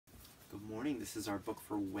morning. This is our book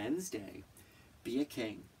for Wednesday, Be a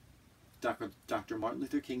King, Dr. Martin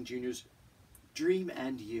Luther King Jr.'s Dream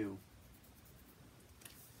and You.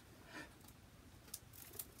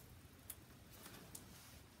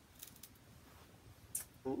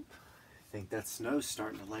 Oop, I think that snow's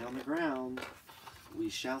starting to lay on the ground. We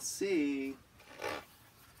shall see.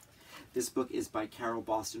 This book is by Carol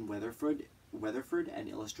Boston Weatherford and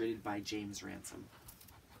illustrated by James Ransom.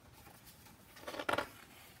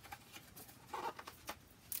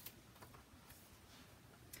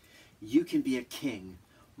 You can be a king,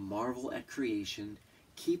 marvel at creation,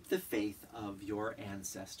 keep the faith of your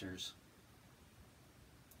ancestors.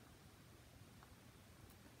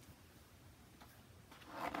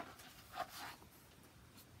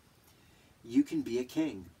 You can be a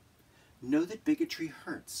king. Know that bigotry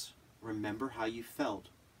hurts. Remember how you felt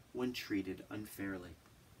when treated unfairly.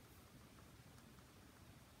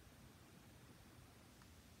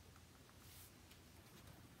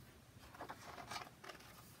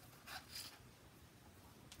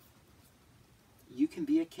 You can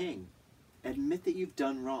be a king. Admit that you've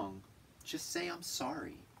done wrong. Just say I'm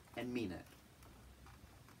sorry and mean it.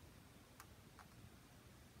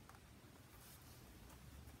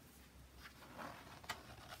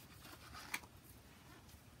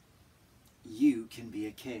 You can be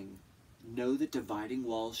a king. Know that dividing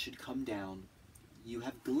walls should come down. You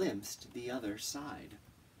have glimpsed the other side.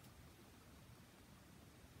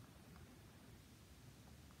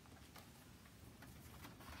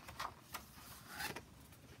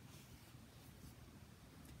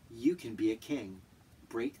 You can be a king.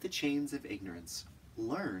 Break the chains of ignorance.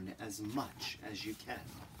 Learn as much as you can.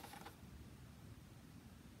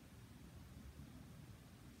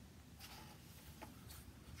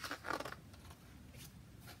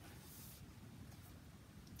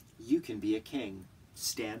 You can be a king.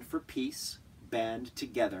 Stand for peace. Band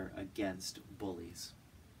together against bullies.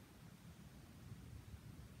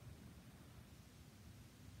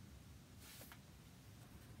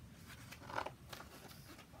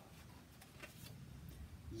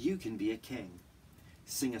 You can be a king.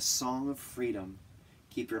 Sing a song of freedom.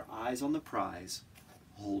 Keep your eyes on the prize.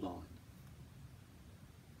 Hold on.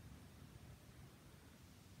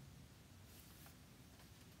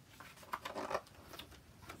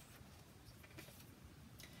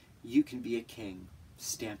 You can be a king.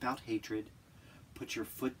 Stamp out hatred. Put your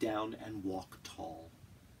foot down and walk tall.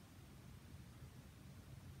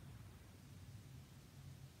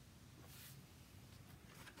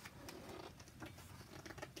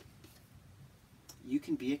 You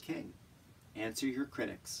can be a king. Answer your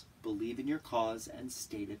critics. Believe in your cause and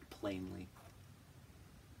state it plainly.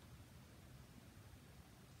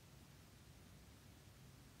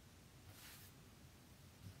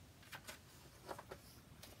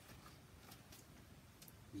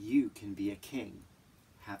 You can be a king.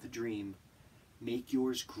 Have a dream. Make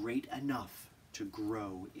yours great enough to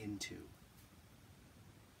grow into.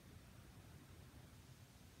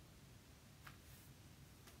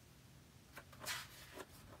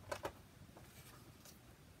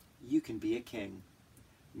 You can be a king.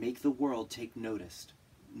 Make the world take notice.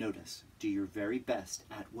 Do your very best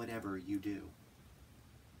at whatever you do.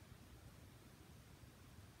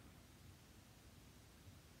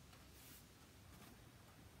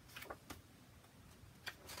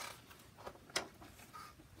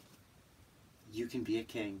 You can be a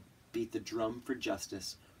king. Beat the drum for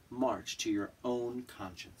justice. March to your own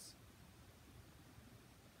conscience.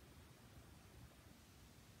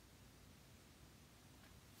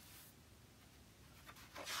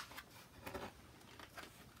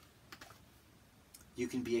 You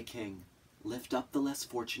can be a king. Lift up the less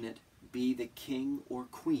fortunate. Be the king or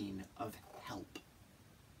queen of help.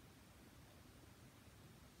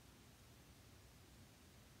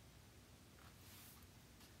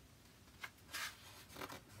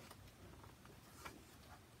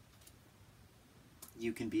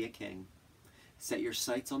 You can be a king. Set your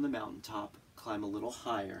sights on the mountaintop. Climb a little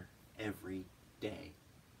higher every day.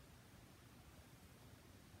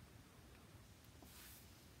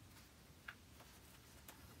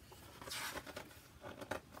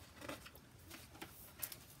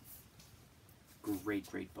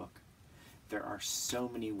 Great book. There are so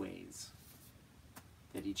many ways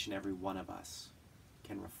that each and every one of us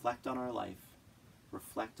can reflect on our life,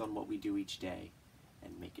 reflect on what we do each day,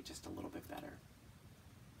 and make it just a little bit better.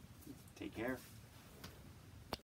 Take care.